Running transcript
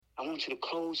I want you to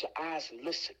close your eyes and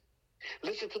listen.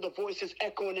 Listen to the voices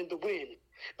echoing in the wind.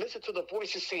 Listen to the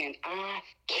voices saying, I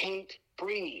can't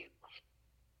breathe.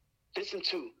 Listen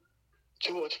to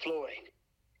George Floyd,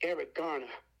 Eric Garner,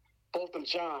 Botham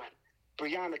Jean,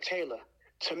 Breonna Taylor,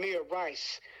 Tamir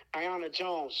Rice, Aiyana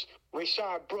Jones,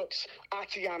 Rayshard Brooks,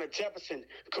 Atiana Jefferson,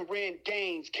 Corinne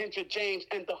Gaines, Kendra James,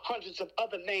 and the hundreds of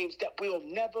other names that we'll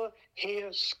never hear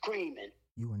screaming.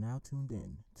 You are now tuned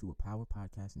in to a Power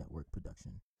Podcast Network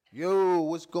production. Yo,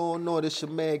 what's going on? It's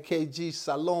your man KG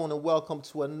Salon, and welcome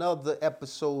to another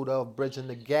episode of Bridging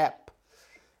the Gap.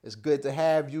 It's good to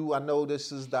have you. I know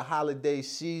this is the holiday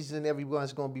season.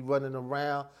 Everyone's going to be running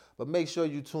around. But make sure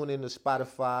you tune in to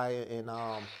Spotify and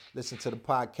listen to the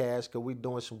podcast, because we're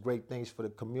doing some great things for the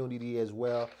community as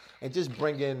well. And just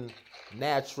bringing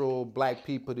natural black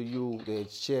people to you that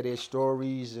share their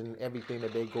stories and everything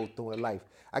that they go through in life.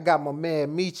 I got my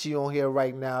man Michi on here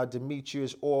right now.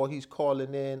 Demetrius Orr, he's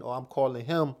calling in, or I'm calling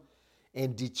him,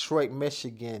 in Detroit,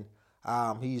 Michigan.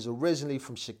 He's originally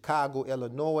from Chicago,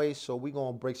 Illinois, so we're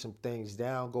going to break some things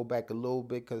down, go back a little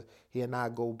bit, because he and I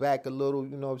go back a little,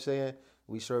 you know what I'm saying?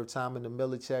 We served time in the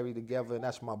military together, and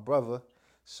that's my brother.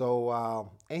 So,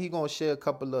 and he's going to share a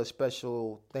couple of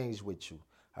special things with you.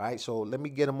 All right, so let me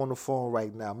get him on the phone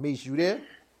right now. Mish, you there?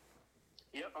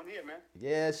 Yep, I'm here, man.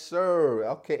 Yes, sir.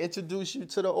 Okay, introduce you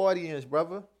to the audience,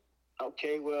 brother.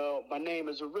 Okay, well, my name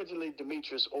is originally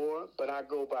Demetrius Orr, but I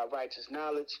go by Righteous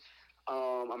Knowledge.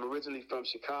 I'm originally from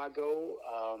Chicago.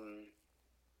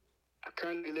 I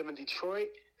currently live in Detroit.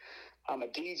 I'm a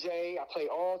DJ. I play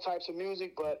all types of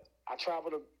music, but I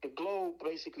travel the globe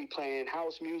basically playing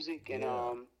house music and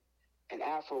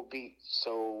Afro beat.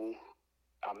 So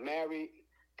I'm married,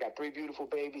 got 3 beautiful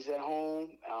babies at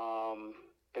home.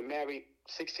 Been married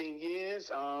 16 years.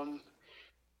 I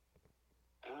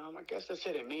guess that's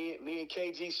it. And me and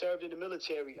KG served in the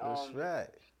military. That's right.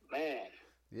 Man.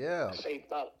 Yeah. I say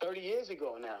about 30 years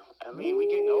ago now. I mean, we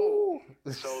getting old.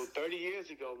 So 30 years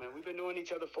ago, man, we've been knowing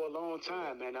each other for a long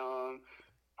time. And our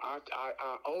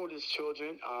oldest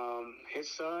children, his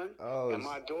son and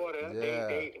my daughter,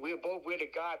 we're the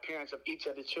godparents of each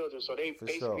of the children. So they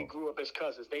basically grew up as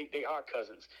cousins. They are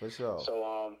cousins. For sure.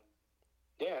 So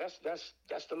yeah,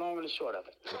 that's the long and the short of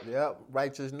it. Yep,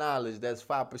 Righteous Knowledge. That's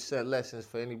 5% lessons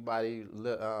for anybody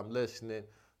listening.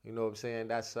 You know what I'm saying?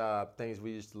 That's things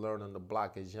we used to learn on the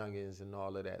block as youngins and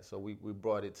all of that. So we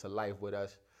brought it to life with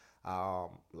us.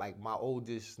 Like my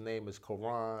oldest name is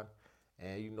Quran,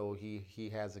 and you know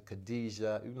he has a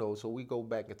Khadijah. You know, so we go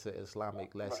back into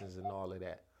Islamic lessons and all of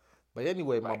that. But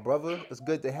anyway, my brother, it's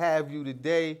good to have you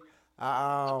today. It's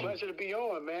a pleasure to be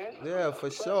on, man. Yeah,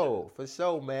 for sure,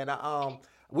 man.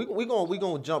 We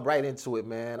gonna jump right into it,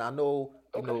 man. I know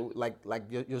you know like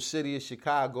your city is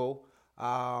Chicago.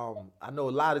 I know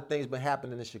a lot of things been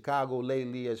happening in Chicago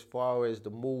lately as far as the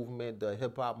movement, the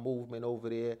hip hop movement over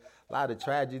there. A lot of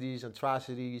tragedies,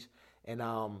 atrocities, and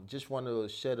just want to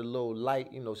shed a little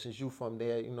light, you know, since you from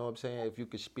there, you know what I'm saying, if you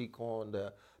could speak on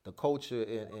the culture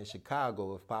in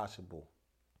Chicago if possible.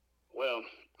 Well,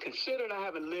 considering I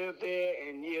haven't lived there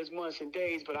in years, months, and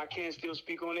days, but I can still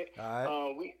speak on it.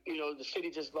 All right. The city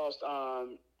just lost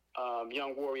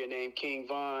young warrior named King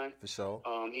Von. For sure.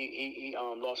 He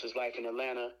lost his life in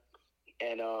Atlanta,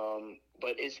 and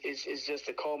but it's just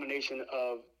a culmination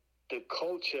of the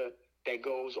culture that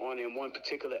goes on in one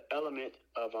particular element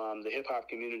of the hip hop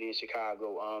community in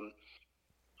Chicago.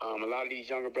 A lot of these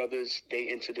younger brothers, they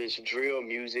into this drill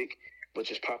music, which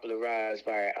was popularized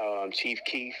by Chief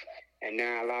Keef, and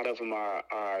now a lot of them are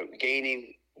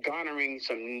garnering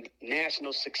some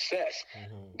national success,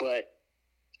 but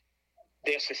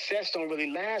their success don't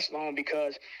really last long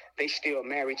because they still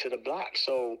married to the block.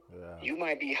 So you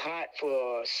might be hot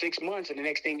for 6 months, and the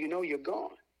next thing you know, you're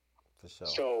gone. For sure.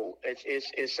 So it's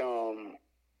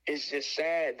just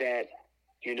sad that,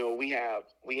 you know, we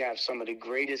have some of the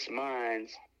greatest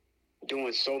minds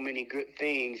doing so many good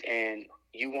things, and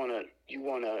you wanna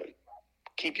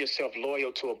keep yourself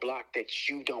loyal to a block that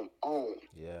you don't own.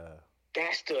 Yeah.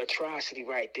 That's the atrocity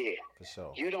right there. For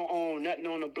sure. You don't own nothing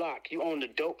on the block. You own the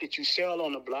dope that you sell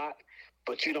on the block,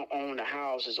 but you don't own the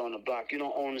houses on the block. You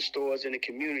don't own the stores in the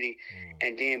community.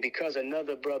 And then because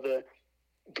another brother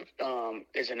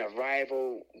is in a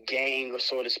rival gang, or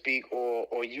so to speak,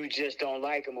 or you just don't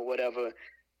like him or whatever,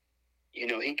 you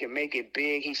know, he can make it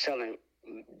big. He's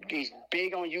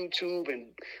big on YouTube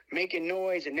and making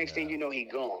noise, and next thing you know, he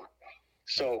gone.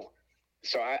 So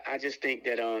I just think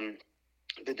that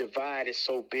the divide is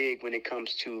so big when it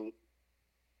comes to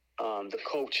the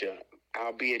culture,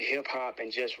 albeit hip hop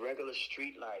and just regular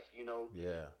street life, you know.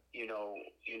 Yeah.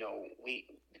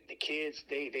 The kids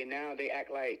they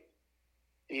act like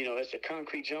it's a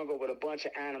concrete jungle with a bunch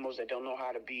of animals that don't know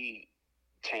how to be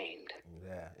tamed.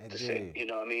 Yeah, To say, indeed. you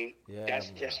know what I mean? Yeah, That's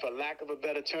man. just for lack of a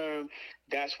better term.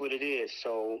 That's what it is.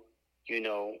 So,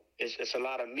 it's a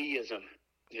lot of meism.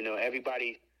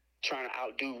 Everybody trying to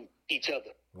outdo each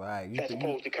other. Right. As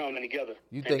opposed to coming together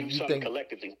you and think do you something think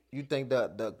collectively. you think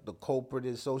the culprit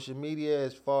is social media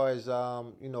as far as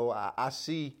I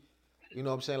see, you know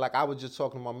what I'm saying? Like I was just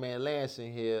talking to my man Lance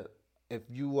in here. If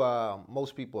you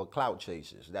most people are clout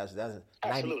chasers. That's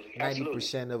Absolutely.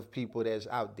 90% of people that's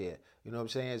out there. You know what I'm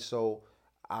saying? So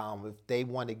if they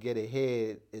want to get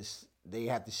ahead, they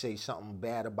have to say something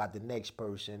bad about the next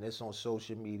person. It's on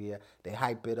social media. They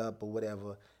hype it up or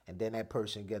whatever, and then that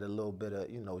person get a little bit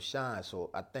of shine.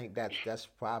 So I think that's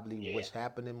probably what's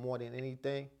happening more than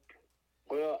anything.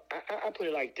 Well, I put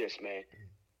it like this, man.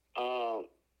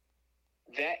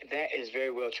 That is very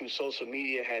well true. Social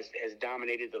media has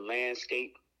dominated the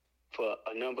landscape for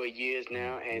a number of years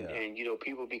now, and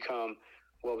people become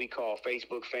what we call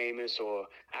Facebook famous or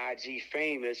IG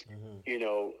famous,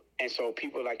 and so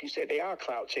people, like you said, they are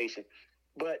clout chasing,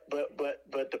 but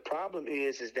the problem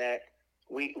is that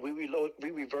we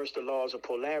reverse the laws of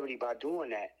polarity by doing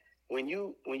that. When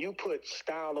you put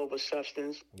style over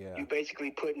substance, you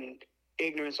basically putting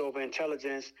ignorance over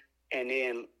intelligence, and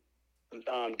then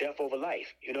death over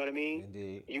life. You know what I mean?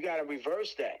 Indeed. You got to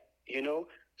reverse that.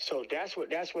 So that's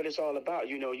what it's all about.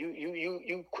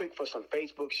 You quick for some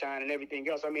Facebook shine and everything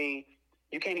else. I mean,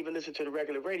 you can't even listen to the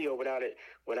regular radio without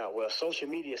social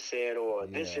media said or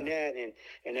this and that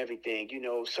and everything.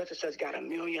 Such and such got 1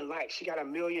 million likes. She got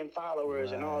 1 million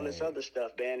followers and all this other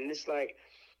stuff, man. And it's like,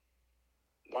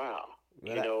 wow.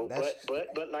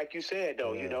 But like you said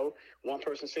though, one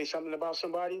person say something about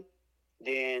somebody,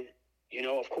 then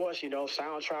of course,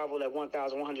 sound travel at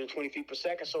 1,120 feet per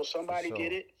second. So somebody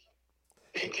get it.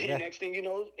 And next thing you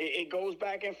know, it goes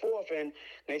back and forth. And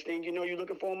next thing you know, you're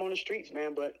looking for them on the streets,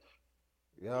 man. But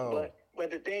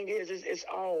the thing is, it's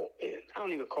all, I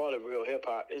don't even call it real hip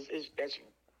hop. That's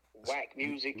whack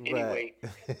music anyway.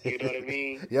 You know what I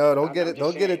mean? Yo, don't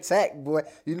get attacked, boy.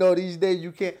 These days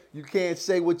you can't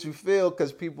say what you feel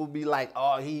because people be like,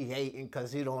 oh, he hating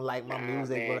because he don't like my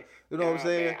music. Man. But you know what I'm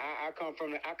saying? Man, I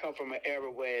come from an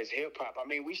era where it's hip hop. I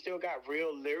mean, we still got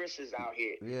real lyricists out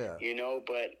here. Yeah.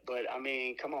 But I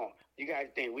mean, come on. You got to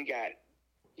think you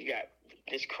got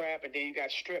this crap, and then you got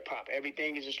strip hop.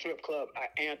 Everything is a strip club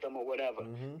anthem or whatever.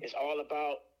 Mm-hmm. It's all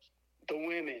about the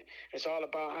women. It's all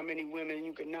about how many women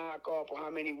you can knock off, or how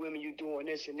many women you doing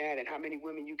this and that, and how many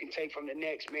women you can take from the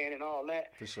next man and all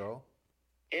that. For sure.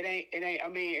 It ain't. I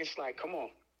mean, it's like, come on.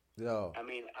 Yo. I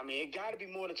mean, it got to be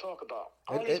more to talk about.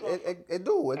 It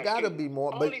got to be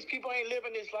more. All these people ain't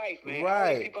living this life, man. Right.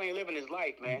 All these people ain't living this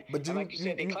life, man. But like you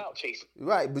said, they clout chasing.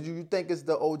 Right, but you think it's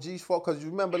the OG's fault? Because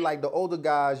you remember, like, the older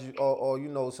guys,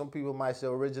 or some people might say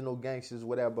original gangsters,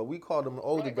 whatever, but we call them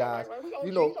older guys.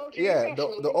 Right. OGs,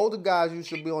 the older guys used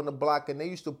to be on the block, and they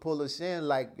used to pull us in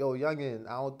like, yo, youngin',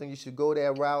 I don't think you should go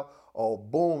that route. Or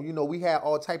boom, we had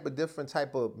all type of different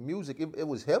type of music. It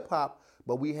was hip-hop,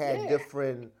 but we had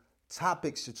different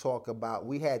topics to talk about.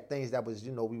 We had things that was,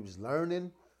 we was learning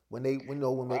when we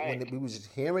was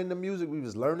hearing the music, we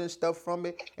was learning stuff from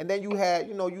it. And then you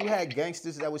had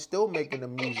gangsters that was still making the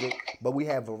music, but we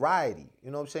had variety.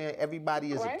 You know what I'm saying?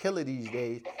 Everybody is a killer these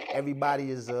days.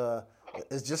 Everybody is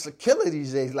just a killer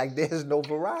these days. Like there's no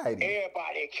variety.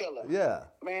 Everybody a killer. Yeah.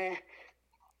 Man.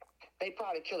 They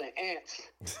probably killing ants,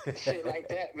 shit like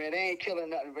that, man. They ain't killing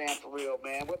nothing, man, for real,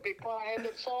 man. What Big Pun had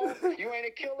that song? You ain't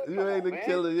a killer. You ain't a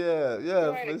killer, yeah.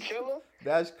 You ain't a killer.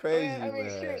 That's crazy, man. I mean,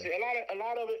 man. Seriously, a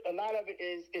lot of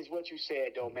it is what you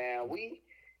said, though, man. We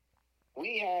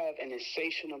have an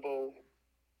insatiable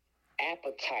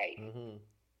appetite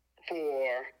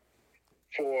for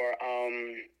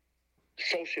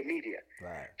social media.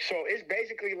 Right. So it's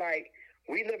basically like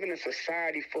we live in a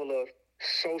society full of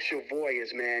social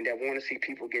voyeurs, man, that want to see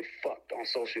people get fucked on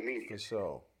social media. For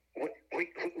sure.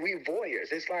 We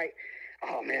voyeurs. It's like,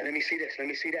 oh man, let me see this, let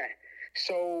me see that.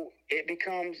 So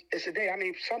it's a day. I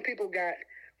mean, some people got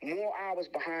more hours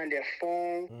behind their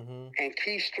phone and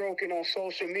keystroking on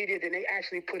social media than they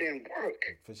actually put in work.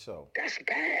 For sure. That's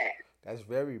bad. That's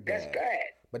very bad. That's bad.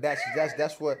 But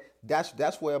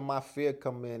that's where my fear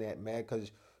come in at, man,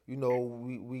 because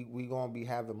we gonna be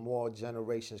having more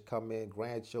generations come in,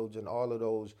 grandchildren, all of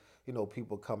those,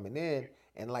 people coming in.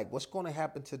 And like, what's gonna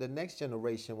happen to the next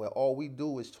generation where all we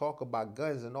do is talk about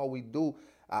guns and all we do,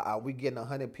 we getting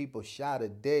 100 people shot a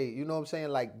day. You know what I'm saying?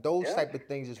 Like those type of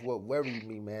things is what worry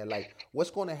me, man. Like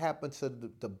what's gonna happen to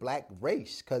the black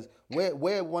race? Cause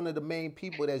we're one of the main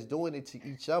people that's doing it to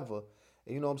each other.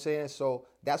 You know what I'm saying? So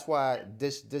that's why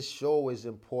this show is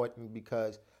important,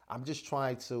 because I'm just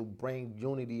trying to bring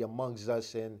unity amongst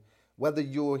us. And whether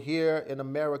you're here in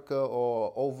America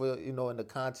or over, in the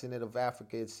continent of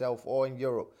Africa itself, or in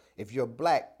Europe, if you're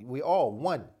black, we all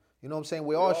one. You know what I'm saying?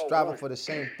 We're all striving for the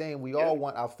same thing. We all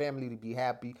want our family to be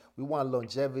happy. We want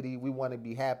longevity. We want to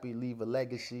be happy, leave a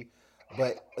legacy.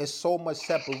 But it's so much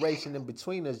separation in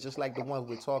between us, just like the ones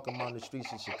we're talking about in the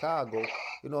streets of Chicago.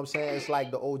 You know what I'm saying? It's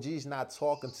like the OG's not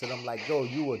talking to them like, yo,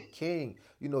 you a king.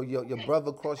 Your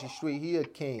brother across the street, he a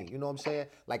king. You know what I'm saying?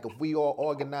 Like, if we all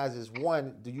organize as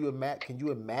one, can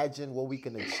you imagine what we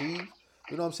can achieve?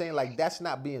 You know what I'm saying? Like, that's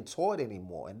not being taught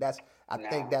anymore. And I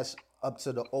think that's up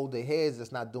to the older heads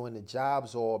that's not doing the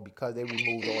jobs, or because they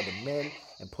removed all the men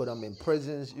and put them in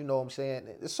prisons. You know what I'm saying?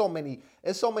 There's so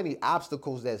many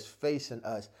obstacles that's facing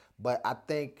us. But I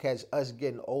think as us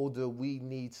getting older, we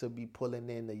need to be pulling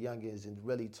in the youngins and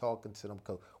really talking to them,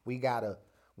 because we gotta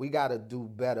do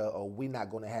better, or we're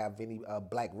not gonna have any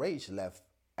black race left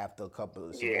after a couple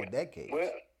of more decades.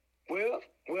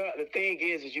 Well, the thing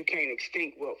is you can't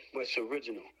extinct what's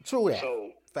original. True that.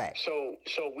 So facts. So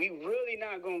we really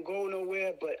not gonna go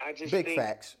nowhere. But I just think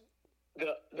facts.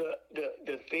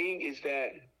 The thing is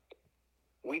that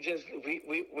when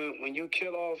you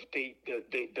kill off the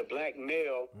black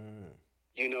male,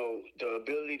 the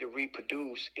ability to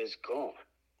reproduce is gone.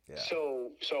 Yeah.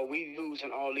 So we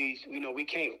losing all these. We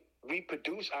can't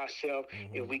reproduce ourselves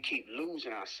if we keep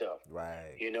losing ourselves.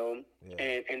 Right. Yeah.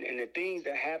 And the things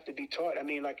that have to be taught. I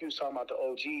mean, like you was talking about the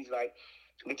OGs. Like,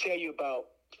 let me tell you, about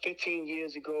 16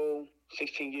 years ago,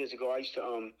 I used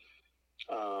to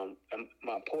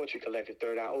my poetry collective,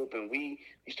 Third Eye Open. We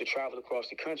used to travel across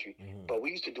the country, but we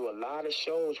used to do a lot of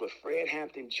shows with Fred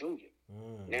Hampton Jr.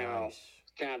 Now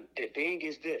the thing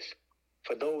is this.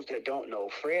 For those that don't know,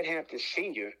 Fred Hampton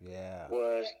Sr.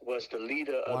 was the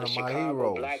leader of the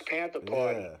Chicago Black Panther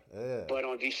Party. Yeah. But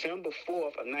on December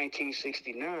 4th of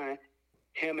 1969,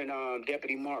 him and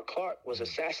Deputy Mark Clark was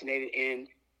assassinated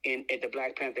at the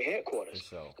Black Panther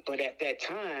headquarters. But at that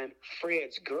time,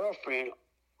 Fred's girlfriend,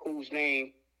 whose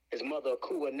name is Mother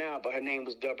Akua now, but her name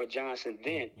was Deborah Johnson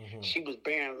then, she was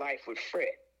bearing life with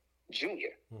Fred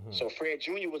Jr. So Fred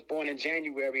Jr. was born in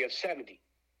January of 70.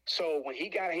 So when he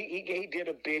got, he did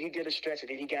a bid, he did a stretch, and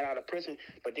then he got out of prison.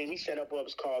 But then he set up what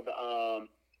was called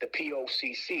the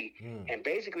POCC. And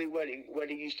basically what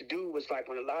he used to do was, like,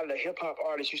 when a lot of the hip hop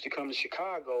artists used to come to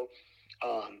Chicago,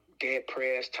 Dead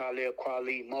Prez, Talib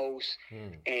Kweli, Mos,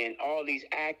 and all these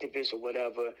activists or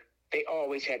whatever, they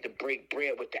always had to break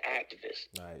bread with the activists.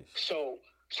 Nice. So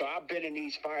I've been in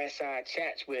these fireside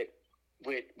chats with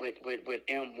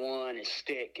M1 and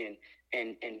Stick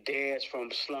and Dez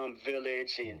from Slum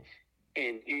Village and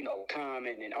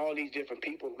Common and all these different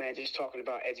people, man, just talking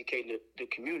about educating the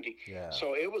community. Yeah.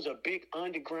 So it was a big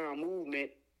underground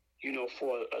movement,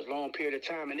 for a long period of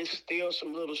time, and there's still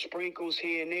some little sprinkles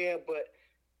here and there,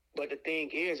 but the thing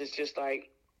is, it's just like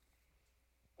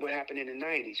what happened in the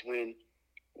 90s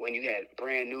when you had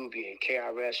Brand Nubian,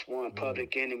 KRS-One,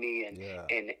 Public Enemy,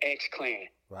 and the X-Clan.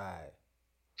 Right.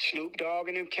 Snoop Dogg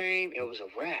and them came, it was a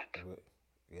wrap.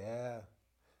 Yeah.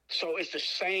 So it's the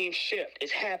same shift.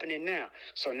 It's happening now.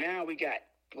 So now we got,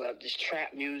 this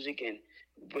trap music and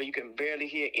where you can barely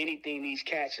hear anything these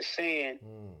cats are saying.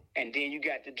 And then you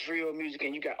got the drill music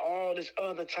and you got all this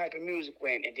other type of music,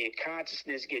 and then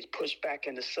consciousness gets pushed back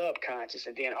into subconscious,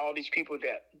 and then all these people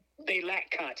that they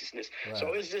lack consciousness. Right.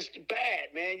 So it's just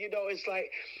bad, man. It's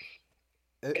like,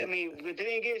 the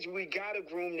thing is, we gotta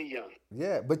groom the young.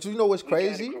 Yeah, but you know what's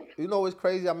crazy?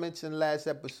 I mentioned last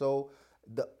episode,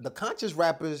 the conscious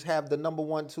rappers have the number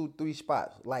 1, 2, 3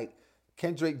 spots. Like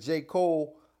Kendrick, J.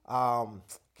 Cole,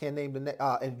 can't name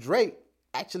the and Drake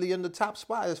actually in the top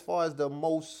spot as far as the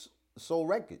most sold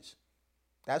records.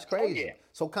 That's crazy. Oh, yeah.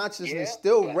 So consciousness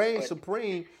still reigns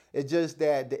supreme. It's just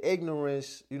that the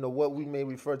ignorance, what we may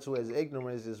refer to as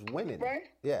ignorance, is winning. Right.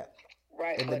 Yeah.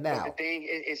 Right. But the thing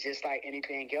is, it's just like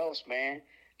anything else, man.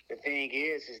 The thing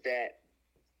is that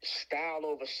style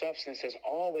over substance has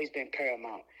always been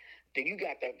paramount. Then you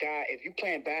got the guy, if you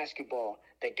playing basketball,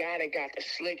 the guy that got the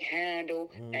slick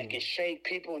handle and can shake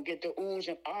people and get the oohs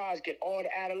and ahs, get all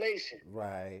the adulation.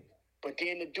 Right. But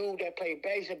then the dude that played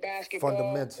basic basketball,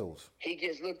 fundamentals, he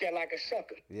gets looked at like a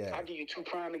sucker. Yeah. I'll give you 2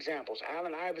 prime examples: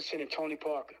 Allen Iverson and Tony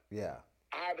Parker. Yeah.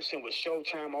 Iverson was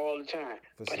Showtime all the time,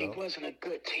 but he wasn't a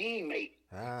good teammate.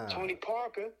 Tony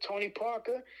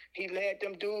Parker, he led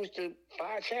them dudes to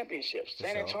 5 championships.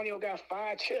 San Antonio got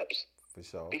 5 chips. For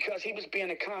sure. Because he was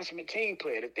being a consummate team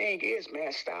player. The thing is,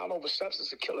 man, style over substance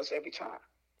will kill us every time.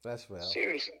 That's real.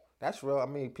 Seriously. That's real. I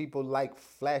mean, people like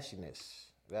flashiness.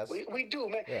 We do,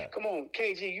 man. Yeah. Come on,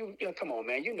 KG, come on,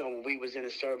 man. You know when we was in the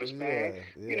service, man.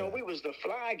 Yeah, You know, yeah. we was the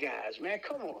fly guys, man.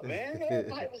 Come on, man.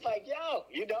 Everybody was like, yo,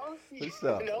 you know? For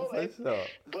sure. You know? For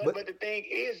sure. But the thing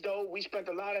is, though, we spent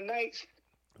a lot of nights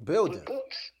building. with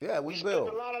books. Yeah, we we spent build.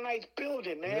 a lot of nights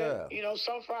building, man. Yeah. You know,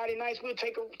 some Friday nights we'll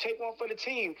take one for the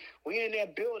team. We in there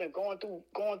building, going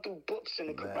through books and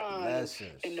the Quran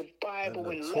lessons, and the Bible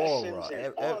and and the lessons Torah,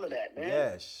 and all of that, man.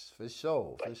 Yes, for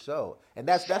sure, for sure. And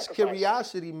that's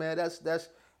curiosity, man. That's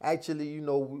actually, you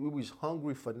know, we was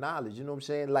hungry for knowledge. You know what I'm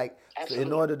saying? Like,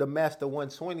 in order to master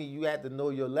 120, you had to know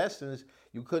your lessons.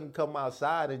 You couldn't come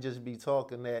outside and just be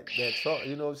talking that talk.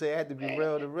 You know what I'm saying? It had to be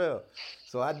real to real.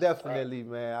 So I definitely,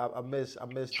 man, I miss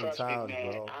the times,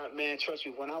 me, bro. Trust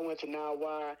me. When I went to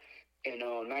Nawa in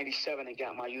 '97 and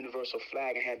got my universal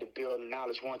flag and had to build the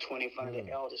Knowledge 120 in front of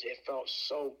the elders, it felt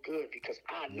so good because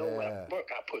I know what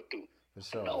work I put through. For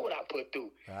sure. I know what I put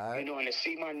through. Right. You know, and to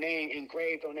see my name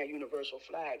engraved on that universal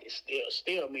flag, it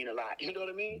still mean a lot. You know what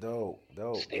I mean? Dope.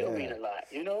 Still mean a lot,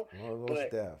 you know?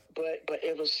 But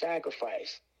it was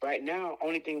sacrifice. Right now,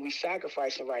 only thing we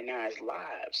sacrificing right now is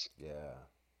lives. Yeah.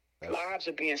 Lives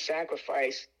are being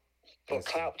sacrificed for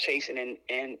clout chasing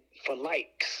and for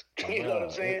likes. You know what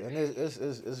I'm saying? And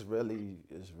it's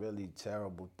really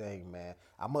terrible thing, man.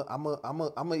 I'm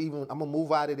gonna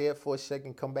move out of there for a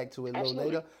second, come back to it a little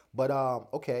later. But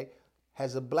okay,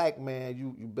 as a black man,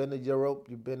 you've been to Europe,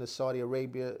 you've been to Saudi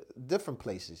Arabia, different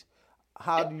places.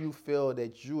 How do you feel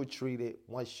that you were treated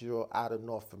once you're out of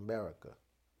North America?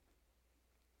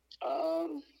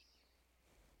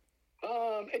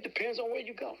 It depends on where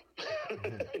you go.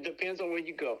 It depends on where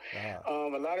you go.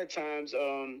 A lot of times,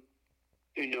 you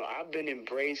know, I've been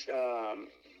embraced.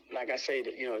 Like I say,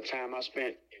 you know, the time I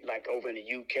spent like over in the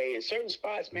UK in certain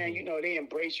spots, man, you know, they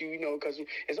embrace you, you know, because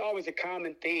it's always a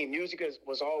common theme. Music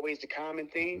was always the common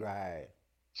theme. Right.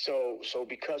 So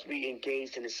because we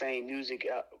engaged in the same music,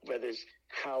 whether it's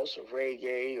house or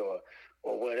reggae or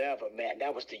whatever, man,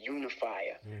 that was the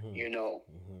unifier, you know.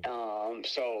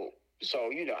 So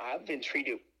you know, I've been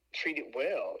treated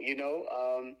well, you know,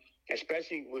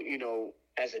 especially you know,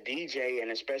 as a DJ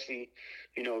and especially,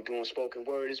 you know, doing spoken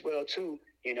word as well too.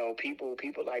 You know, people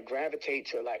like gravitate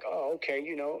to like, oh, okay,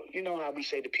 you know how we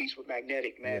say the piece with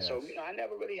Magnetic, man. Yes. So you know, I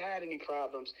never really had any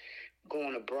problems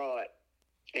going abroad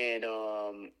and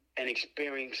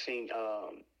experiencing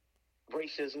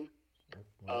racism.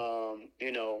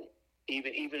 You know,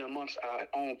 even amongst our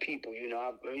own people, you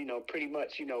know, pretty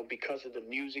much, you know, because of the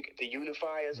music, the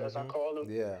unifiers, as I call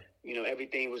them, you know,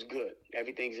 everything was good.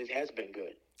 Everything has been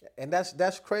good. And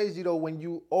that's crazy though. When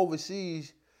you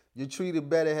overseas, you're treated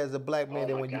better as a black man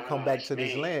than when you come back to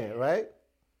this land, right?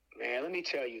 Man, let me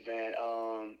tell you, man.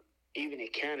 Even in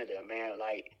Canada, man,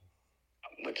 like I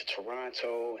went to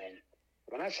Toronto, and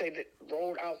when I say that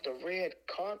rolled out the red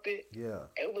carpet,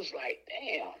 it was like,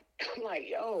 damn. I'm like,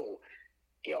 yo,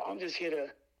 I'm just here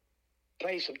to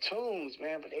play some tunes,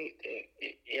 man. But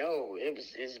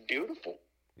it's beautiful.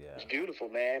 Yeah. It's beautiful,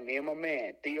 man. Me and my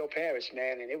man, Theo Parrish,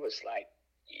 man. And it was like,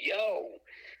 yo.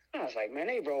 I was like, man,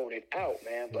 they rolled it out,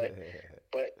 man. But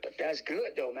that's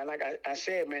good, though, man. Like I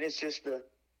said, man, it's just the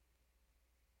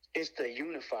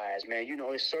unifiers, man. You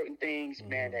know, it's certain things,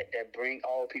 man, that bring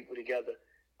all people together.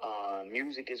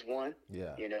 Music is one.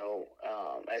 Yeah. You know,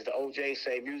 as the OJ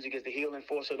say, music is the healing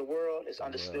force of the world. It's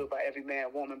understood by every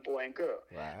man, woman, boy, and girl.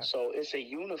 Right. So it's a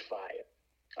unifier.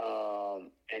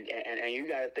 And you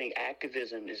got to think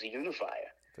activism is a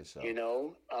unifier. For sure. You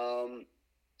know.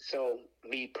 So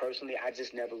me personally, I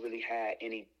just never really had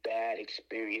any bad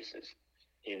experiences.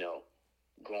 You know,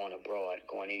 going abroad,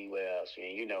 going anywhere else.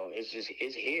 And, you know, it's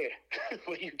here.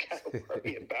 Where you got to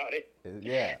worry about it.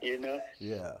 Yeah. You know.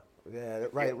 Yeah. Yeah,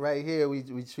 right here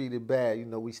we treated bad. You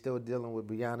know, we still dealing with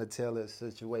Breonna Taylor's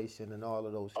situation and all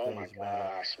of those things, man. Oh my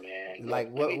gosh, man!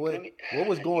 Like what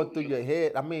was going through your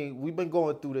head? I mean, we've been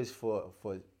going through this for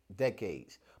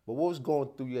decades, but what was going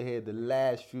through your head the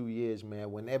last few years,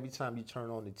 man? When every time you turn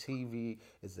on the TV,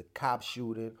 it's a cop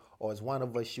shooting or it's one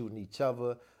of us shooting each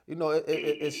other. You know,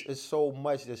 it's so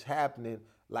much that's happening.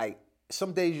 Like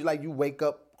some days you wake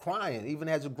up crying. Even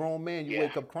as a grown man, you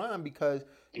wake up crying because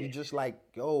you're just like,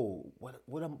 yo,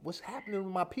 what's happening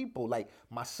with my people? Like,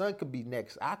 my son could be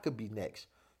next. I could be next.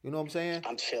 You know what I'm saying?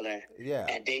 I'm chilling. Yeah.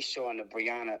 And they showing the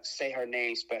Breonna Say Her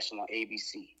Name special on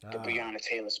ABC. The Breonna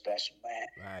Taylor special, man.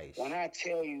 Nice. When I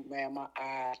tell you, man, my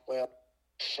eyes were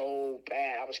so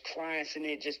bad. I was crying, sitting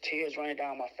there, just tears running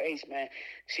down my face, man.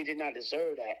 She did not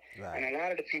deserve that. Right. And a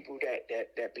lot of the people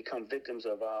that become victims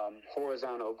of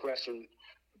horizontal aggression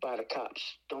by the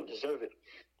cops don't deserve it.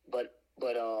 But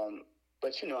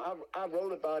you know, I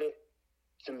wrote about it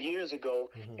some years ago.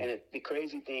 And the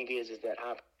crazy thing is that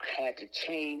I've had to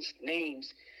change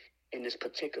names in this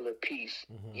particular piece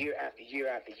year after year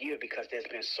after year because there's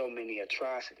been so many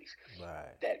atrocities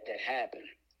that happen.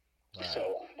 Right.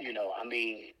 So, I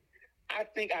mean, I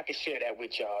think I can share that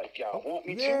with y'all if y'all want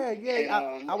me to. Yeah.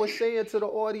 And, I was saying to the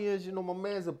audience, my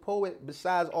man's a poet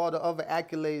besides all the other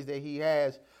accolades that he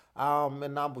has.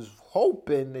 And I was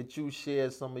hoping that you share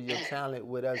some of your talent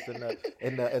with us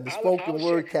in the spoken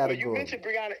word category.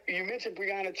 Well, you mentioned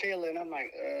Breonna Taylor, and I'm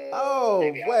like,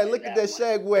 look at that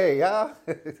segue, huh?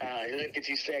 Look at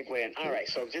you segueing. All right,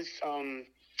 so just all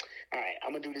right,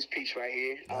 I'm gonna do this piece right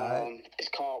here. It's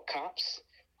called COPS,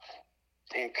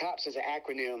 and COPS is an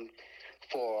acronym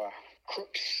for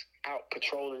Crooks Out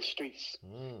Patrolling Streets.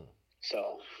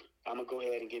 So I'm gonna go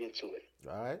ahead and get into it.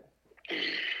 All right.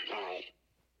 All right.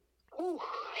 Whew,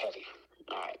 heavy.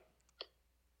 All right.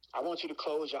 I want you to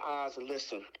close your eyes and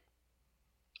listen.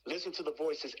 Listen to the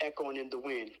voices echoing in the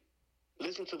wind.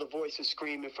 Listen to the voices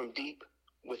screaming from deep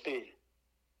within.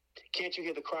 Can't you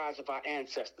hear the cries of our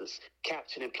ancestors,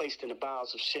 captured and placed in the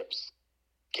bows of ships?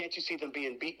 Can't you see them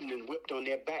being beaten and whipped on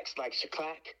their backs like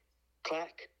shaklack,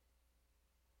 clack?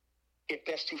 If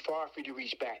that's too far for you to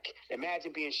reach back,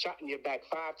 imagine being shot in your back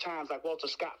 5 times like Walter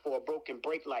Scott for a broken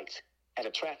brake light at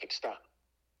a traffic stop.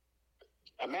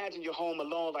 Imagine you're home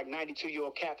alone like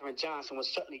 92-year-old Katherine Johnson when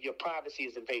suddenly your privacy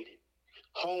is invaded.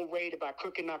 Home raided by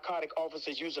crooked narcotic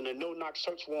officers using a no-knock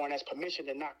search warrant as permission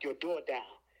to knock your door down.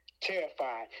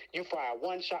 Terrified, you fire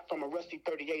one shot from a rusty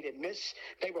 38 and miss.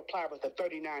 They reply with a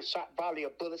 39-shot volley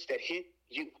of bullets that hit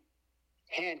you.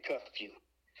 Handcuff you.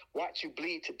 Watch you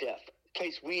bleed to death.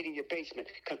 Place weed in your basement.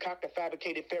 Concoct a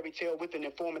fabricated fairy tale with an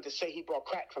informant to say he brought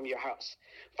crack from your house.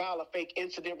 File a fake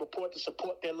incident report to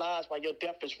support their lies while your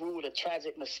death is ruled a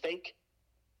tragic mistake.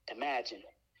 Imagine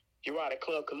you're out at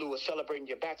Club Kahlua celebrating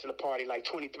your bachelor party like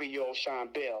 23-year-old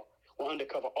Sean Bell, where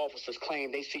undercover officers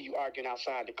claim they see you arguing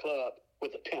outside the club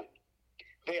with a pimp.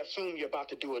 They assume you're about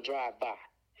to do a drive-by.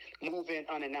 Move in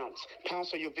unannounced,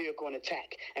 pounce on your vehicle and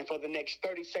attack. And for the next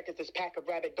 30 seconds, this pack of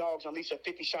rabid dogs unleash a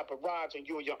 50-shot barrage on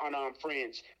you and your unarmed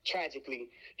friends. Tragically,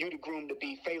 you, the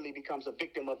groom-to-be, fatally becomes a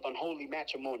victim of unholy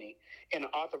matrimony in an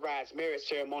authorized marriage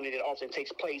ceremony that often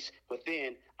takes place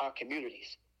within our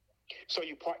communities. So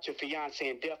you part your fiancée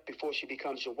in death before she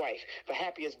becomes your wife. The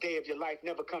happiest day of your life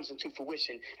never comes into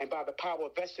fruition. And by the power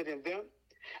vested in them,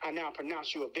 I now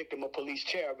pronounce you a victim of police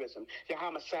terrorism. Your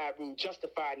homicide rule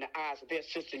justified in the eyes of their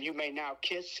system. You may now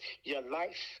kiss your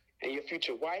life and your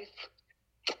future wife.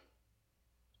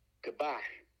 Goodbye.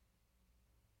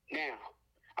 Now,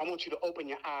 I want you to open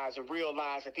your eyes and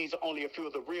realize that these are only a few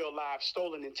of the real lives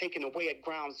stolen and taken away at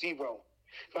ground zero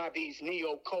by these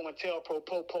neo-COINTELPRO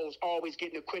popos always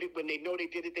getting acquitted when they know they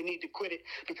did it. They need to quit it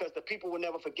because the people will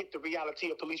never forget the reality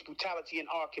of police brutality in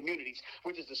our communities,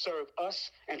 which is to serve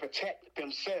us and protect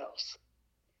themselves.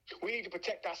 We need to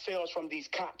protect ourselves from these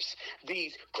cops,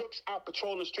 these crooks out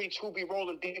patrolling streets who be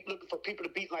rolling deep looking for people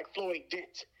to beat like Floyd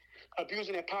Dent.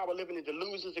 Abusing their power, living in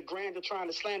delusions of grandeur, trying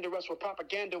to slander us with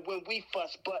propaganda when we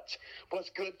fuss. But what's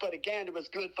good for the gander is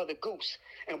good for the goose.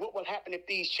 And what will happen if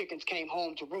these chickens came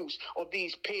home to roost, or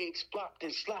these pigs flopped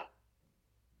and slopped?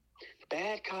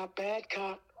 Bad cop,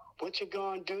 what you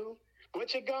gonna do?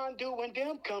 What you gonna do when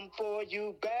them come for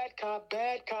you? Bad cop,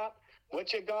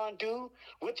 what you gonna do?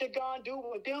 What you gonna do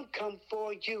when them come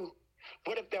for you?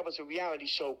 What if there was a reality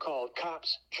show called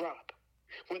Cops Drop?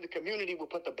 When the community would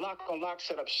put the block on lock,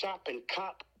 set up shop, and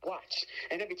cop watch.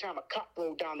 And every time a cop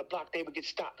rolled down the block, they would get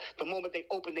stopped. The moment they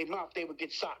opened their mouth, they would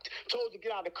get socked. Told to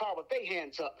get out of the car with their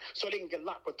hands up so they can get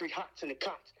locked with 3 hots in the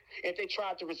cot. If they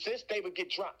tried to resist, they would get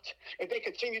dropped. If they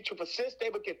continued to persist, they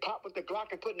would get popped with the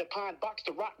Glock and put in the pine box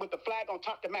to rock with the flag on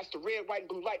top to match the red, white, and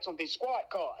blue lights on their squad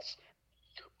cars.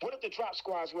 What if the drop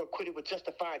squads were acquitted with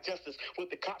justified justice?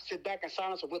 Would the cops sit back in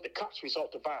silence, or would the cops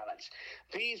resort to violence?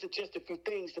 These are just a few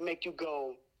things to make you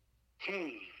go,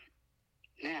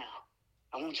 Now,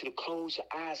 I want you to close your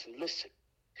eyes and listen.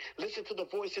 Listen to the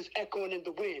voices echoing in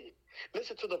the wind.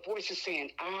 Listen to the voices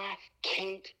saying, I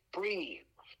can't breathe.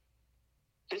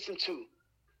 Listen to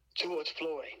George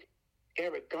Floyd,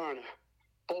 Eric Garner,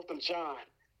 Botham Jean,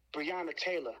 Breonna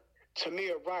Taylor,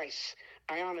 Tamir Rice,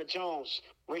 Aiyana Jones,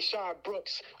 Rayshard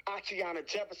Brooks, Atiana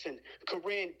Jefferson,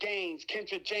 Corinne Gaines,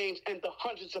 Kendra James, and the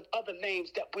hundreds of other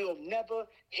names that we'll never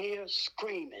hear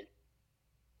screaming.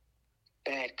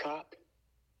 Bad cop,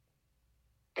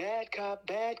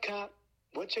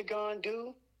 what you gonna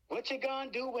do? What you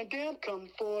gonna do when them come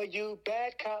for you?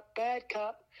 Bad cop,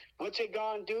 what you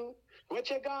gonna do? What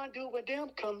you gonna do when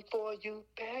them come for you?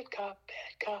 Bad cop,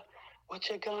 what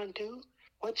you gonna do?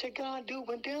 What you gonna do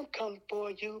when them come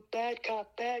for you? Bad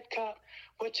cop, bad cop.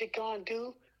 What you gonna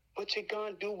do? What you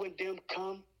gonna do when them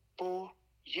come for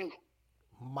you?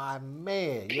 My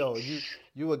man, yo, Peace.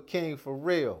 you a king for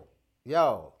real.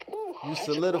 Yo, Whew, you that's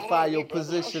a lot solidify out of your me,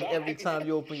 brother. I'm position every sorry. time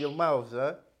you open your mouth,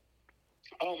 son.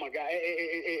 Oh my God,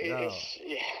 Yo, it's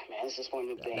yeah, man. It's just one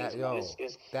of the things, that man. yo,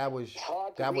 It's that was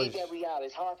hard to that read was that reality.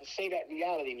 It's hard to say that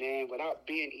reality, man, without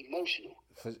being emotional.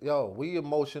 yo, we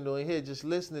emotional in here just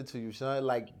listening to you, son.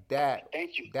 Like that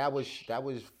Thank you. that was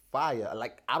fire.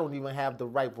 Like I don't even have the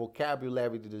right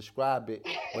vocabulary to describe it,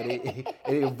 but it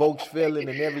evokes feeling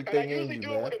and And I everything in usually you,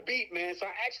 do it man. with a beat, man. So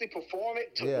I actually perform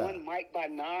it to Yeah. One Mic by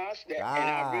Nas.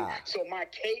 Ah. So my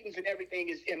cadence and everything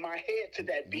is in my head to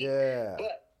that beat. Yeah.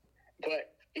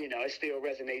 But you know, it still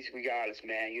resonates regardless,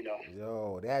 man. You know.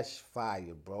 Yo, that's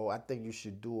fire, bro. I think you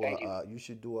should do Thank you. you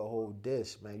should do a whole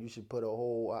disc, man. You should put a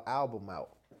whole album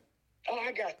out. Oh,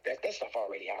 I got that stuff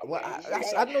already out, Well, man.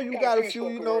 I know you got a few,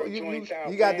 you know,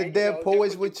 you got the dead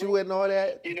poets with you and all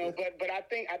that. You know, but I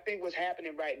think what's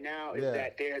happening right now is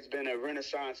that there has been a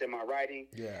renaissance in my writing.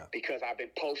 Yeah. Because I've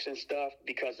been posting stuff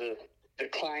because of the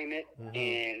climate,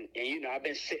 and you know, I've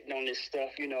been sitting on this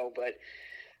stuff, you know, but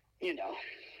you know,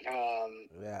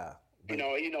 Yeah. you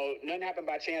know, nothing happened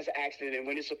by chance or accident, and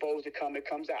when it's supposed to come, it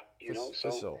comes out, you know. So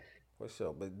For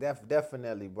sure. But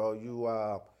definitely, bro,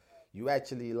 you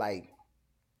actually like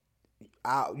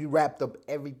you wrapped up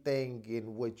everything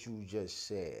in what you just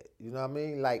said. You know what I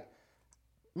mean? Like,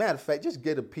 matter of fact, just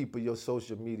get the people your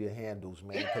social media handles,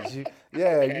 man, because you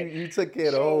took care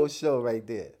of the whole show right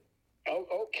there. Oh,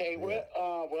 okay. Yeah.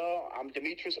 Well, I'm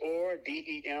Demetrius Orr,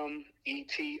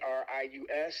 DemetriusOrr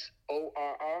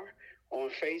on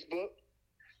Facebook.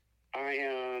 I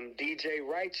am DJ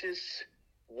Righteous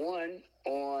 1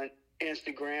 on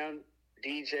Instagram,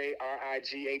 DJ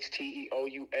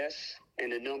RIGHTEOUS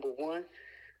and the number 1.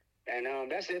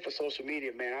 And that's it for social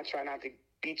media, man. I try not to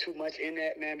be too much in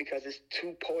that, man, because it's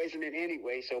too poisoning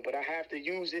anyway. So, but I have to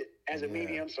use it as a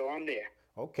medium, so I'm there.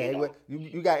 Okay, you know? Well,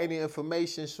 you got any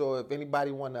information? So if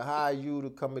anybody want to hire you to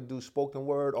come and do spoken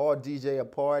word or DJ a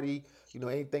party, you know,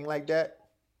 anything like that?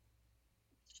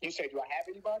 You say, do I have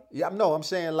anybody? Yeah, no, I'm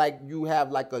saying like you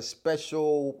have like a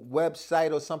special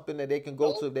website or something that they can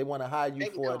go to if they want to hire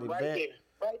you for an event.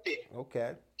 Right there.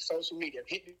 Okay. Social media.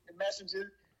 Hit the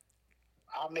messenger.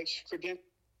 I'll make sure to get.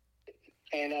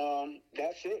 And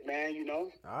that's it, man. You know.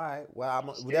 All right.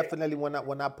 Well, definitely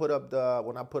when I put up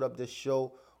this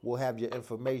show, we'll have your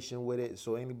information with it.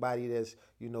 So anybody that's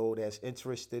that's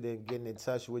interested in getting in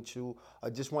touch with you, I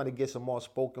just want to get some more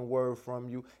spoken word from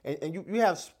you. And you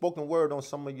have spoken word on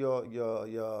some of your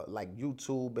like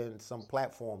YouTube and some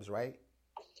platforms, right?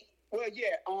 Well,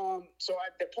 yeah. So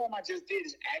the poem I just did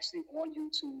is actually on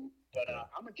YouTube, but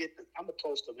I'm gonna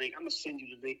post the link. I'm gonna send you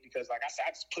the link because, like I said,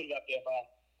 I just put it up there by.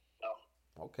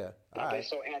 Okay. I've been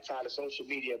so anti the social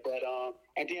media, but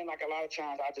and then like a lot of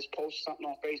times I just post something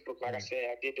on Facebook. Like I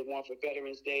said, I did the one for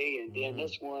Veterans Day, and then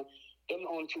this one. Them the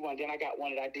only two ones. Then I got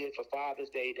one that I did for Father's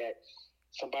Day that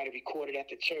somebody recorded at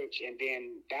the church, and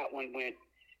then that one went.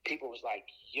 People was like,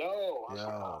 "Yo."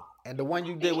 And the one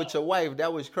you did with your wife,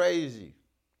 that was crazy.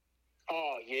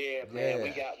 Oh yeah, man. We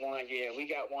got one. Yeah, we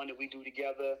got one that we do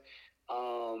together.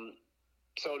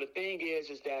 So the thing is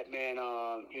that, man,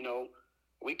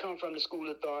 we come from the school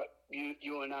of thought.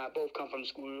 You and I both come from the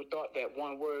school of thought that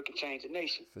one word can change a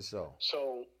nation. For sure.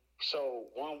 So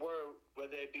one word,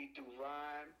 whether it be through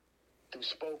rhyme, through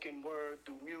spoken word,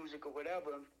 through music or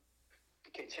whatever,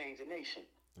 can change a nation.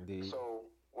 Indeed. So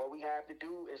what we have to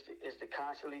do is to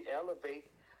constantly elevate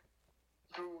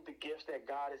through the gifts that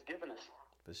God has given us.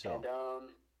 For sure. And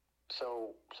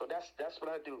so that's what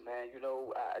I do, man.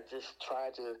 I just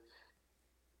try to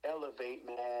elevate,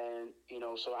 man.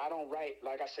 So I don't write,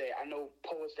 like I said, I know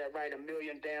poets that write 1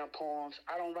 million damn poems.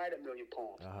 I don't write 1 million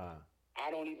poems. I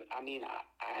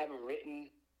haven't written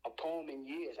a poem in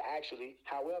years, actually.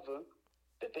 However,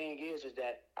 the thing is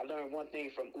that I learned one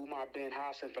thing from Umar bin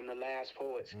Hassan from The Last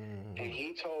Poets. And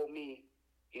he told me,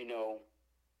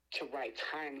 to write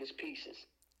timeless pieces.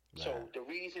 Right. So the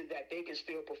reason that they can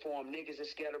still perform Niggas Is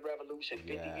Scared of Revolution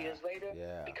 50 years later,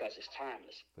 because it's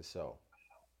timeless. For sure.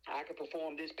 I can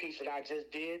perform this piece that I just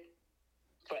did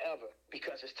forever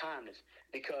because it's timeless.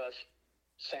 Because,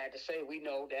 sad to say, we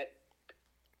know that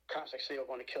cops are still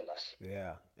going to kill us.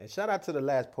 Yeah. And shout out to The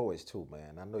Last Poets, too,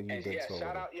 man. I know you did so.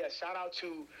 Shout out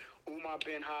to Umar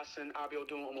bin Hassan,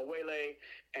 Abiodun Omowele,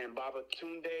 and Baba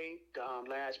Tunde,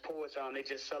 the Last Poets. They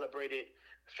just celebrated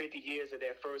 50 years of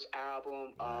their first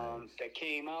album that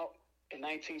came out in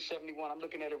 1971. I'm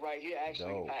looking at it right here.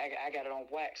 Actually, I got it on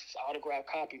wax. It's an autographed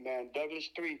copy, man. Douglas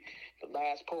 3, The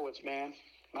Last Poets, man.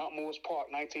 Mount Morris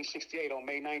Park, 1968, on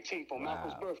May 19th, on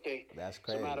Malcolm's birthday. That's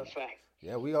crazy. As a matter of fact.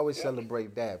 Yeah, we always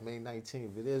celebrate that, May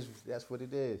 19th. That's what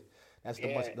it is. That's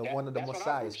one of the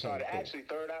Messiahs came through. Actually,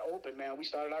 Third Eye Open, man. We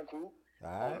started our group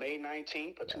on May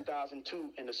 19th of 2002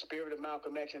 in the spirit of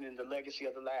Malcolm X and in the legacy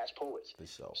of the last poets. For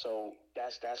sure. So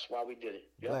that's why we did it.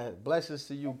 Yep. Blessings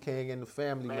to you, King, and the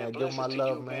family, man. Give my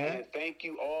love, you, man. Thank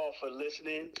you all for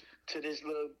listening to this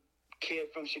little kid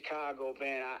from Chicago,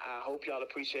 man. I hope y'all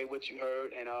appreciate what you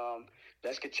heard, and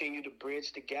let's continue to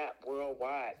bridge the gap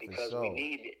worldwide because we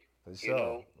need it. For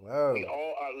sure. We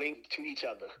all are linked to each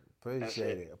other.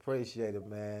 Appreciate it,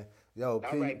 man. Yo,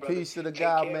 right, peace to the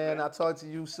God, man. I'll talk to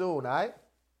you soon, all right?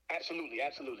 Absolutely.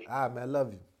 All right, man.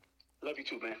 Love you. Love you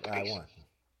too, man. All right, one.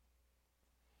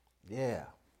 Yeah.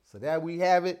 So there we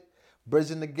have it.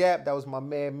 Bridging the Gap. That was my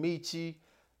man Michi,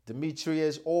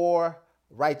 Demetrius Orr,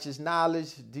 Righteous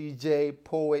Knowledge, DJ,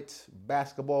 poet,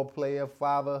 basketball player,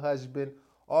 father, husband,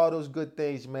 all those good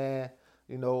things, man.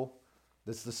 You know,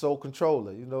 this is the soul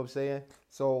controller. You know what I'm saying?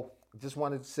 So just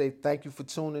wanted to say thank you for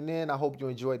tuning in. I hope you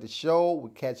enjoyed the show.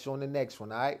 We'll catch you on the next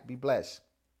one, all right? Be blessed.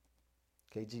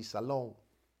 KG Salon.